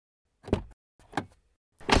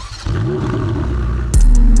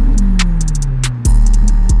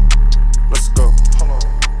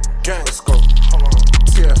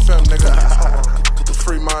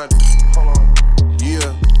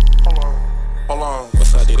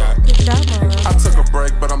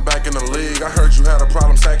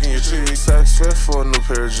cheese. Sex fit for a new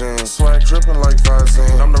pair of jeans. Swag dripping like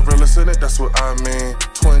Visine. I'm the realest in it, that's what I mean.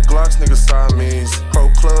 Twin Glocks, niggas Siamese. Pro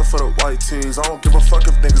club for the white tees. I don't give a fuck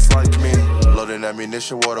if niggas like me. Loading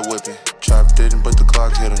ammunition, water whipping. Chop didn't, but the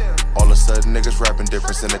clock hit him. All of a sudden, niggas rapping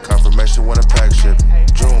difference in the confirmation when a pack shipping.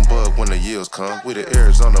 June bug when the yields come. We the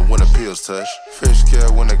Arizona when the pills touch. Fish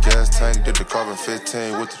kill when the gas tank did the carbon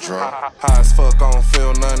 15 with the drum. High as fuck, I don't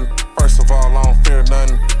feel nothing. First of all, I don't fear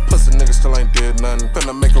nothing. Pussy niggas still ain't did nothing.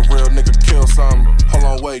 Finna make a real nigga kill something. Hold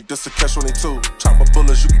on, wait, this a catch 22. Chop my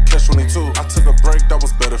bullets, you can catch 22. I took a break, that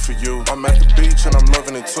was better for you. I'm at the beach and I'm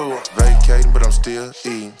loving it too. Vacating, but I'm still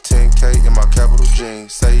eating. 10K in my capital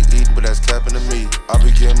jeans. Say eating, but that's capping to me. I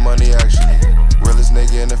be getting money actually. Realest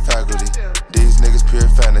nigga in the faculty. These niggas pure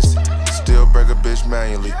fantasy. Still break a bitch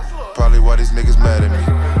manually. Probably why these niggas mad at me.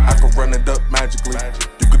 I could run it up magically.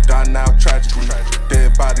 You could die now tragically.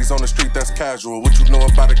 Dead bodies on the street, that's casual. What you know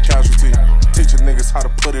about a casualty? Teaching niggas how to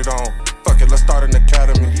put it on. Fuck it, let's start an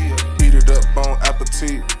academy. Eat it up, bon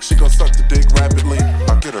appetit. She gon' suck the dick rapidly.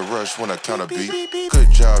 I get a rush when I count a beat. Good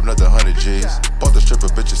job, another 100 G's. Bought the stripper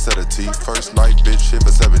bitch a set of teeth. First night, bitch, hit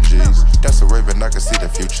for 7 G's. That's a raven, I can see the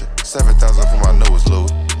future. 7,000 for my newest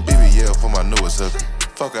Louis. BBL for my newest hooker.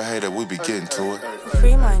 Fuck a hater, we be getting to it.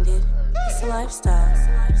 Free-minded, it's a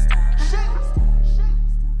lifestyle.